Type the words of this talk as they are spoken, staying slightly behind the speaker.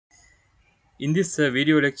In this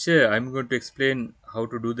video lecture, I'm going to explain how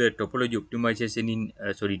to do the topology optimization in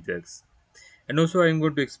SolidWorks. And also I'm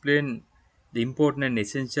going to explain the important and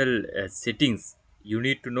essential settings you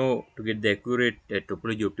need to know to get the accurate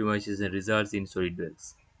topology optimization results in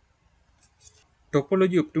SolidWorks.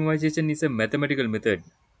 Topology optimization is a mathematical method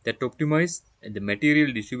that optimizes the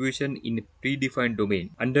material distribution in a predefined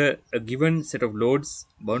domain under a given set of loads,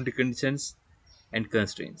 boundary conditions, and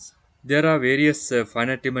constraints. There are various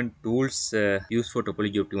finite element tools used for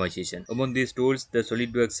topology optimization. Among these tools, the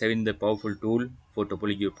SolidWorks having the powerful tool for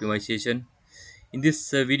topology optimization. In this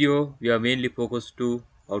video, we are mainly focused to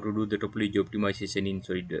how to do the topology optimization in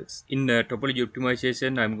SolidWorks. In topology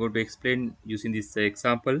optimization, I am going to explain using this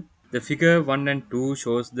example. The figure 1 and 2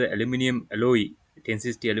 shows the aluminum alloy,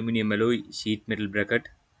 1060 aluminum alloy sheet metal bracket.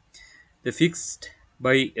 The fixed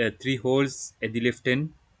by 3 holes at the left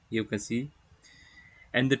end, you can see,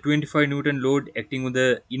 and the 25 Newton load acting on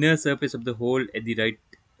the inner surface of the hole at the right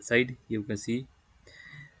side, you can see.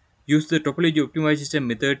 Use the topology optimization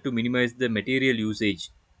method to minimize the material usage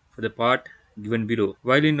for the part given below.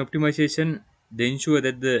 While in optimization, they ensure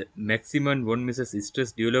that the maximum one misses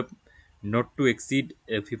stress develop not to exceed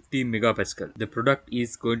 50 megapascal. The product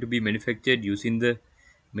is going to be manufactured using the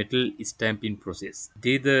metal stamping process.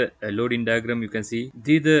 The loading diagram you can see.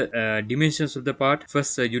 The dimensions of the part.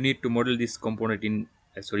 First, you need to model this component in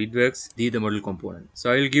SolidWorks. The model component.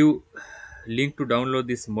 So I will give link to download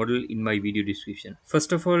this model in my video description.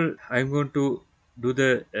 First of all, I'm going to do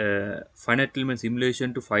the finite element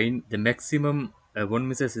simulation to find the maximum one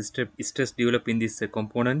meter stress develop in this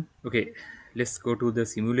component. Okay, let's go to the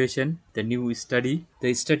simulation, the new study,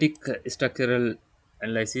 the static structural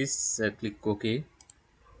analysis. Click OK.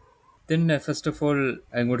 Then first of all,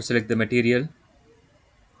 I'm going to select the material,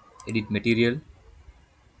 edit material,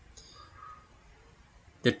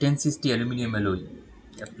 the 1060 aluminum alloy,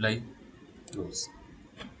 apply, close.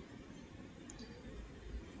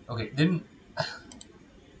 Okay, then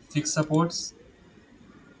fix supports,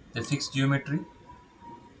 the fixed geometry,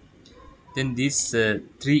 then these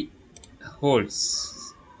three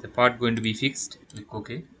holes, the part going to be fixed. Click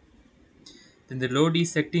OK. Then the load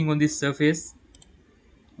is acting on this surface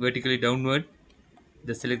vertically downward.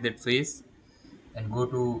 Just select that face and go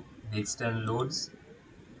to the external loads.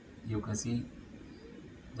 You can see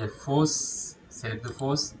the force. Select the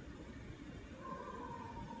force.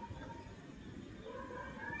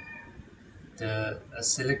 The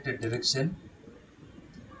selected direction.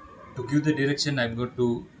 To give the direction, I'm going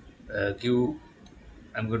to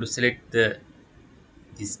select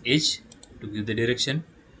this edge to give the direction.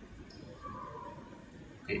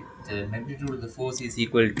 Okay, the magnitude of the force is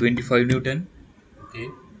equal to 25 Newton. Okay,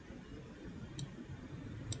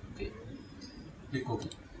 okay, click OK.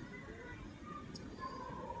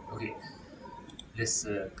 Okay, let's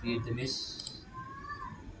create the mesh.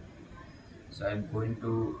 So I'm going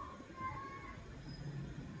to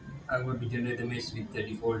generate the mesh with the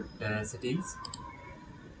default settings.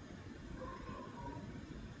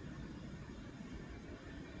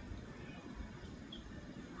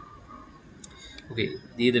 Okay,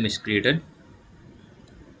 the mesh created.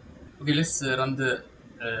 Okay, let's run the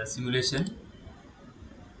simulation.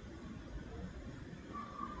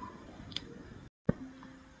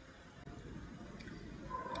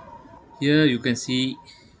 Here you can see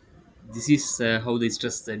this is how the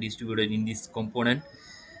stress distributed in this component.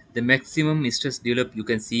 The maximum stress developed you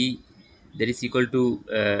can see that is equal to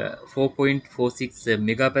 4.46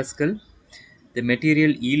 megapascal. The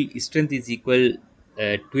material yield strength is equal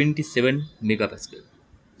 27 megapascal.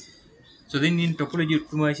 So then in topology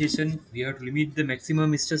optimization, we have to limit the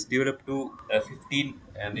maximum stress developed to 15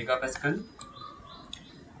 megapascal.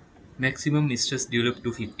 Maximum stress developed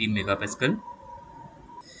to 15 megapascal.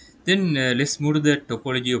 Then let's move to the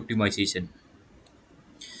topology optimization.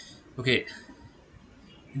 Okay,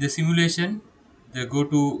 in the simulation, they go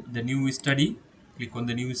to the new study. Click on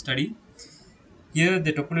the new study. Here,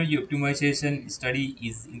 the topology optimization study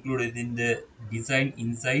is included in the design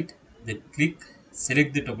insight. The click,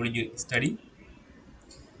 select the topology study.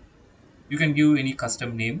 You can give any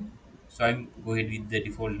custom name. So I'm going with the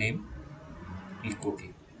default name. Click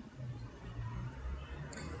OK.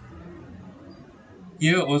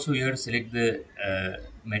 Here also you have to select the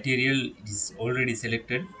material. It is already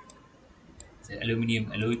selected. It's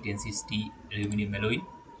aluminum alloy, 1060 aluminum alloy.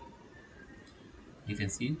 You can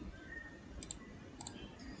see.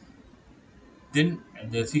 Then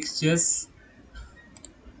the fixtures.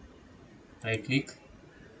 Right click.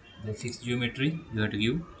 The fixed geometry you have to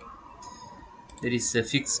give. That is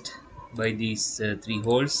fixed by these three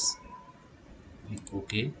holes. Click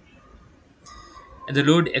OK. And the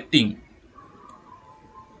load acting.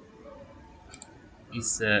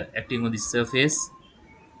 is acting on the surface.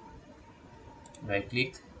 Right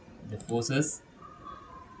click the forces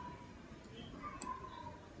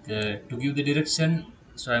to give the direction.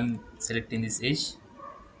 So I'm selecting this edge.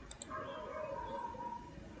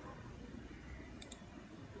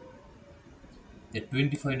 The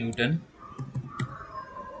 25 Newton.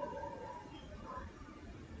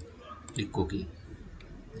 Click OK.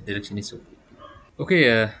 The direction is OK.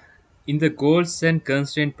 Okay, in the goals and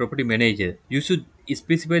constraint property manager, you should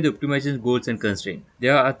specify the optimization goals and constraint.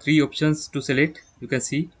 There are three options to select. You can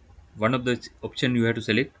see one of the option you have to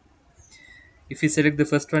select. If you select the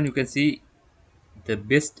first one, you can see the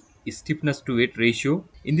best stiffness to weight ratio.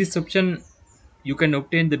 In this option, you can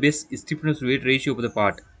obtain the best stiffness to weight ratio of the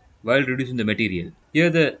part while reducing the material. Here,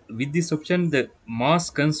 the with this option, the mass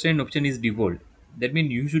constraint option is default. That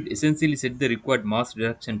means you should essentially set the required mass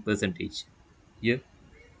reduction percentage here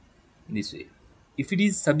in this way. If it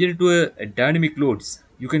is subject to a dynamic loads,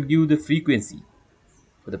 you can give the frequency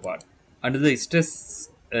for the part. Under the stress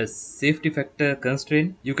safety factor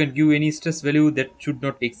constraint, you can give any stress value that should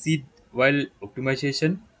not exceed while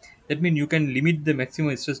optimization. That means you can limit the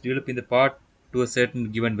maximum stress developed in the part to a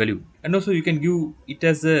certain given value. And also you can give it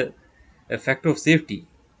as a factor of safety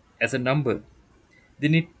as a number.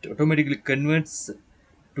 Then it automatically converts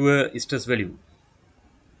to a stress value.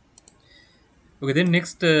 Okay, then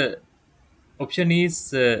next option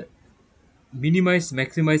is minimize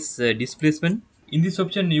maximize displacement. In this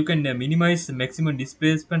option you can minimize the maximum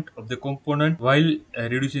displacement of the component while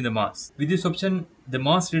reducing the mass. With this option, the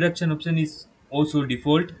mass reduction option is also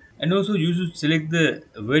default, and also you should select the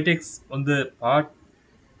vertex on the part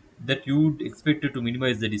that you would expect it to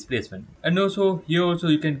minimize the displacement. And also here also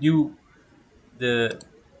you can give the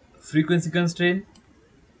frequency constraint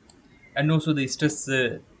and also the stress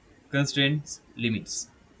constraints limits.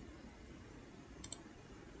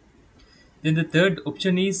 Then the third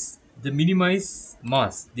option is the minimize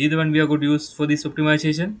mass. The other one we are going to use for this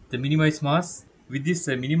optimization, the minimize mass. With this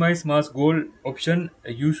minimize mass goal option,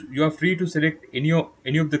 you are free to select any of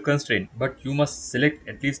the constraint, but you must select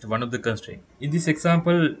at least one of the constraint. In this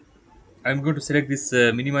example, I'm going to select this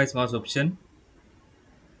minimize mass option,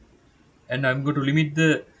 and I'm going to limit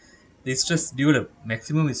the stress develop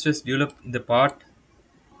maximum stress developed in the part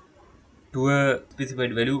to a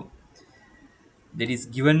specified value that is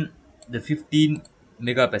given the 15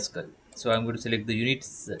 megapascal. So I'm going to select the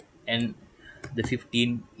units and the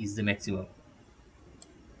 15 is the maximum.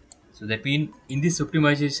 So that means in this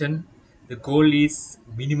optimization, the goal is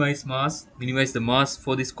minimize the mass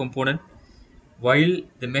for this component, while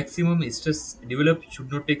the maximum stress developed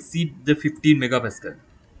should not exceed the 15 megapascal.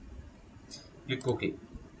 Click OK.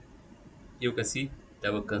 You can see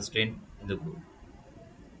our constraint in the goal.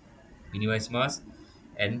 Minimize mass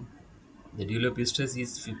and the developed stress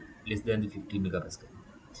is less than the 15 megapascal.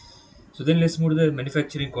 So then let's move to the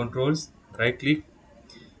manufacturing controls. Right click.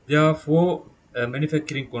 There are four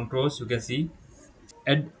manufacturing controls you can see.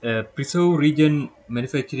 Add preserve region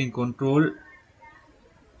manufacturing control.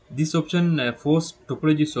 This option forces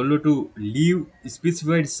topology solver to leave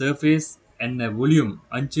specified surface and volume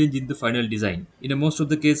unchanged in the final design. In most of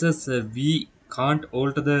the cases, we can't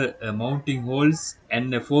alter the mounting holes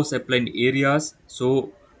and force applied areas,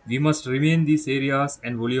 so we must remain these areas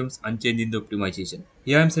and volumes unchanged in the optimization.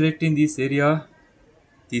 Here I am selecting this area.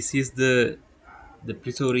 This is the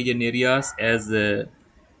preserve region areas as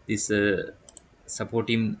this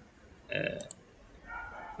supporting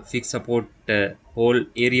fixed support whole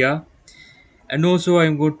area, and also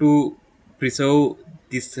I'm going to preserve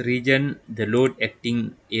this region, the load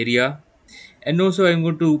acting area, and also I'm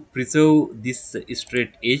going to preserve this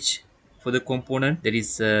straight edge for the component. That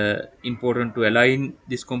is important to align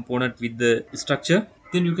this component with the structure.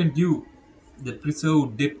 Then you can give the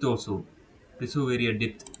preserve depth also, preserve area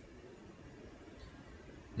depth.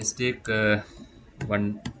 Let's take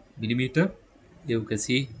 1 millimeter. You can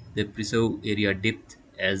see the preserve area depth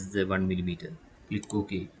as the 1 millimeter. Click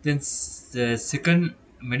OK. Then the second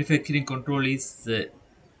manufacturing control is the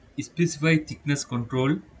specify thickness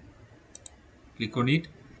control. Click on it.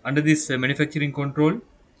 Under this manufacturing control,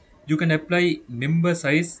 you can apply member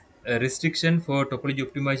size restriction for topology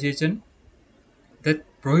optimization that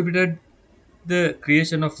prohibited the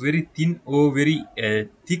creation of very thin or very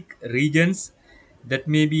thick regions that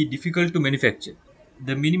may be difficult to manufacture.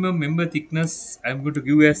 The minimum member thickness I'm going to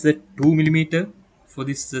give as a 2 millimeter for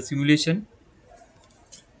this simulation.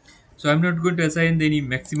 So I'm not going to assign any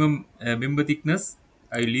maximum member thickness.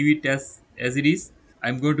 I leave it as it is.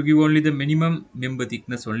 I'm going to give only the minimum member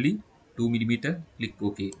thickness only, 2 millimeter. Click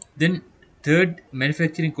OK. Then third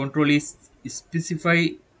manufacturing control is specify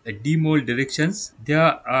demold directions. There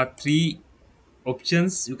are three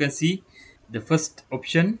options you can see. The first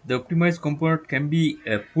option, the optimized component can be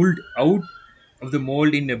pulled out of the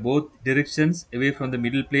mold in both directions away from the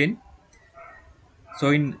middle plane. So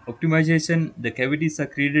in optimization, the cavities are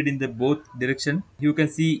created in the both direction. You can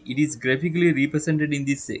see it is graphically represented in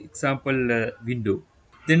this example window.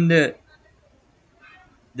 Then the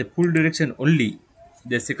pull direction only.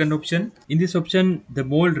 The second option, in this option, the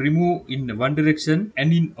mold remove in one direction,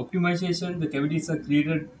 and in optimization, the cavities are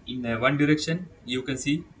created in one direction. You can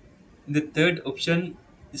see. In the third option,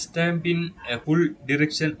 stamp in a pull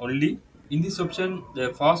direction only. In this option, the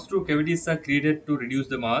pass-through cavities are created to reduce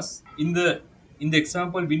the mass. In the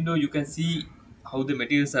example window, you can see how the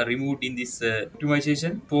materials are removed in this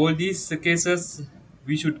optimization. For all these cases,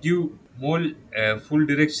 we should give mold full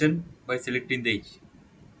direction by selecting the edge.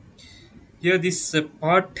 Here, this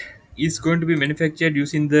part is going to be manufactured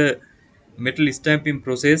using the metal stamping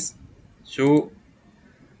process. So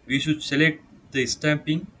we should select the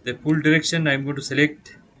stamping. The pull direction I am going to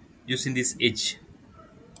select using this edge.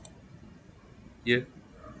 Here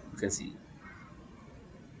you can see.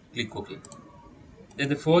 Click OK. Then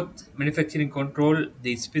the fourth manufacturing control,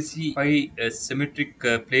 they specify symmetric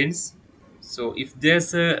planes. So if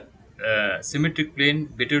there's a symmetric plane,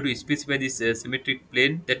 better to specify this symmetric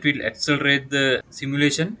plane that will accelerate the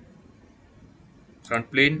simulation.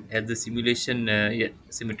 Front plane as the simulation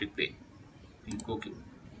symmetric plane. Click OK.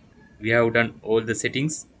 We have done all the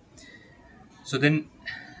settings. So then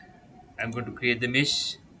I'm going to create the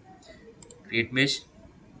mesh. Create mesh.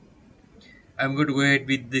 I'm going to go ahead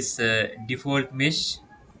with this default mesh.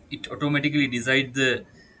 It automatically decides the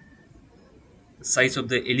size of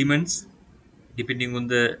the elements depending on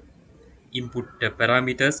the input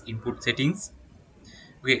parameters, input settings.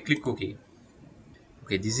 Okay, click OK.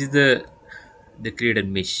 Okay, this is the created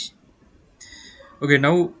mesh. Okay,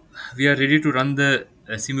 now we are ready to run the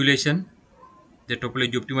simulation, the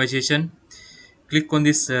topology optimization. Click on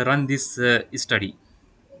this run this study.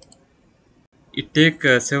 It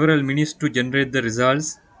takes several minutes to generate the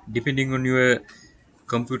results depending on your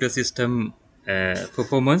computer system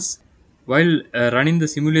performance. While running the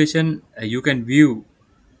simulation, you can view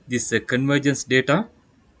this convergence data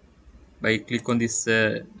by click on this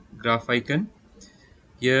graph icon.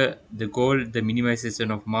 Here the goal, the minimization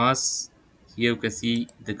of mass. Here you can see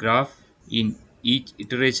the graph in each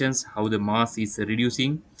iterations how the mass is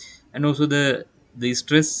reducing, and also the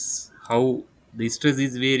stress, how the stress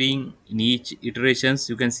is varying in each iterations.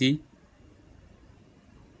 You can see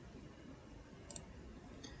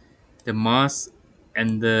the mass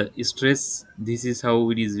and the stress. This is how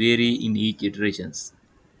it is vary in each iterations.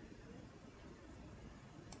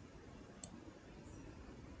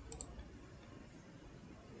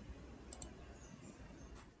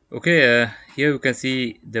 Okay, here you can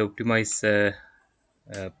see the optimized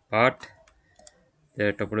part,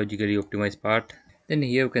 the topologically optimized part. Then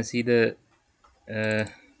here you can see the uh,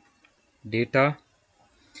 data.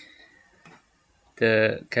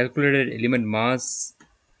 The calculated element mass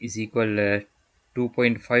is equal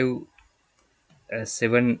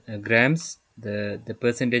 2.57 grams. The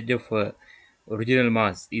percentage of original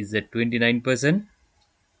mass is 29%.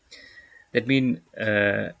 That means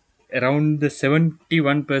around the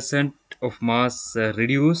 71% of mass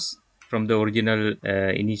reduce from the original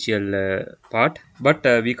initial part. But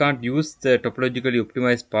we can't use the topologically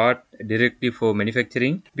optimized part directly for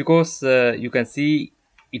manufacturing because you can see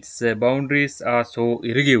its boundaries are so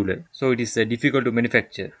irregular, so it is difficult to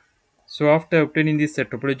manufacture. So after obtaining this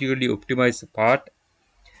topologically optimized part,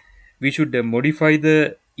 we should modify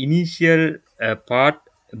the initial part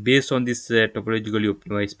based on this topologically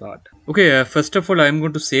optimized part. Okay, first of all, I am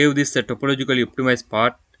going to save this topologically optimized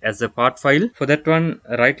part as a part file. For that one,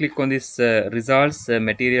 right click on this results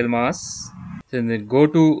material mass. Then go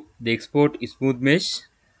to the export smooth mesh.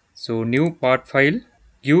 So new part file.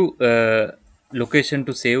 Give location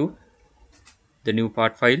to save the new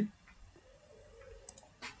part file.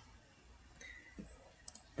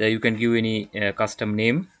 There you can give any custom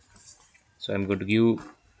name. So I'm going to give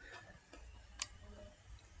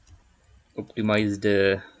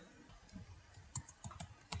optimized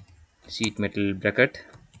sheet metal bracket.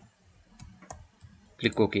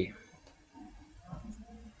 Click OK.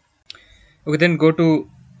 Okay, then go to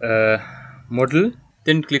model.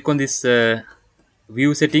 Then click on this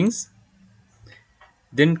view settings.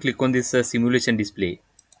 Then click on this simulation display.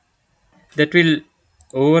 That will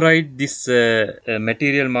override this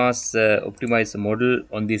material mass optimized model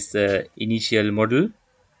on this initial model.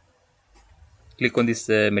 Click on this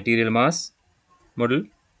material mass model.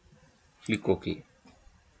 Click OK.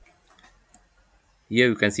 Here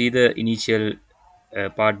you can see the initial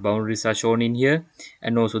part boundaries are shown in here,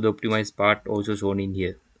 and also the optimized part also shown in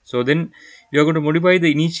here. So then we are going to modify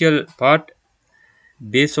the initial part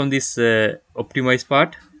based on this optimized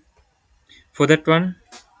part. For that one,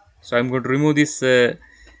 so I'm going to remove this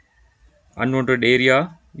unwanted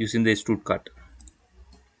area using the extrude cut.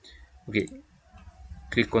 Okay,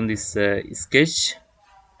 click on this sketch,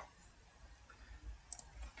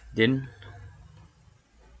 then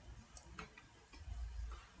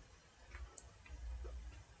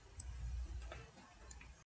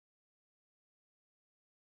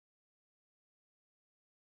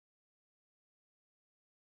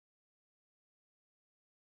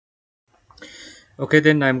okay,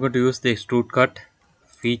 then I'm going to use the extrude cut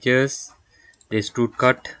features, the extrude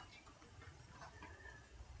cut,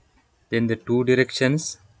 then the two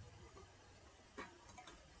directions,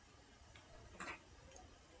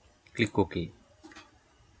 click OK.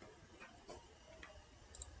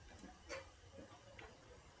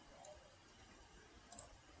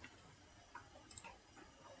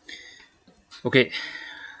 Okay,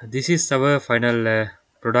 this is our final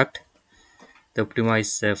product, the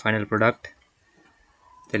optimized final product.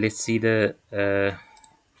 So let's see the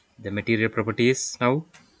material properties now.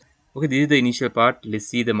 Okay, this is the initial part. Let's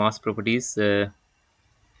see the mass properties. Here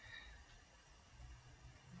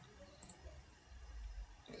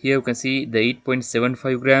you can see the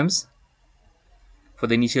 8.75 grams for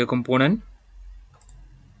the initial component.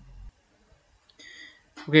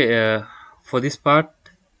 Okay, for this part,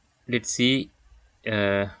 let's see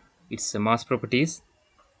its mass properties.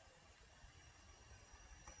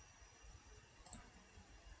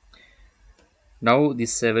 Now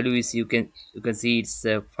this value is, you can see it's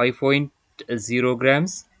 5.0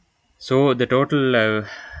 grams. So the total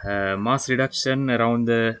mass reduction around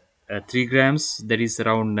the 3 grams, that is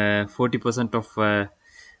around 40% of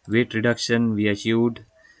weight reduction we achieved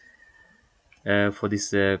for this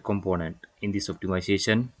component in this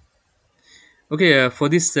optimization. Okay, for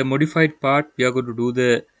this modified part, we are going to do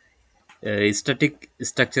the static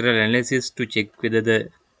structural analysis to check whether the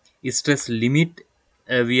stress limit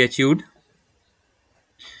we achieved.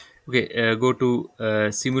 Okay, go to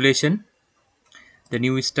simulation, the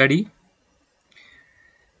new study.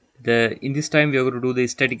 In this time we are going to do the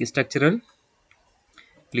static structural.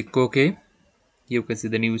 Click OK. Here you can see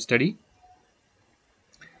the new study.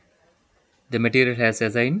 The material has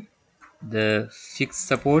assigned the fixed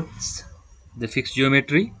supports, the fixed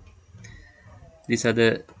geometry. These are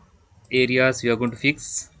the areas we are going to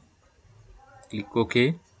fix. Click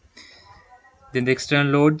OK. Then the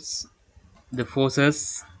external loads, the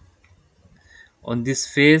forces on this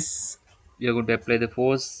face, we are going to apply the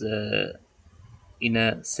force in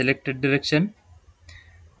a selected direction.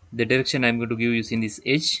 The direction I'm going to give using this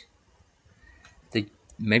edge. The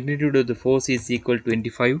magnitude of the force is equal to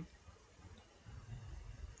 25.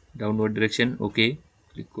 Downward direction. Okay,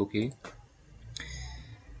 click OK.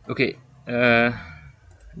 Okay,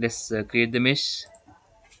 let's create the mesh.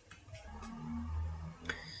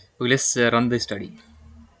 Okay, let's run the study.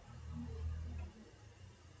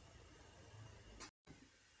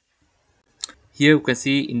 Here you can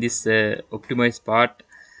see in this optimized part,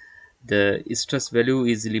 the stress value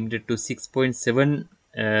is limited to 6.715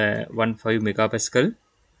 megapascal.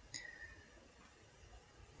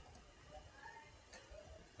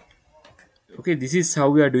 Okay, this is how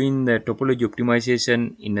we are doing the topology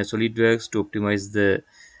optimization in a SolidWorks to optimize the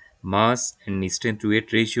mass and strength to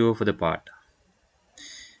weight ratio for the part.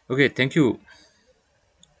 Okay, thank you.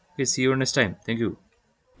 Okay, see you next time. Thank you.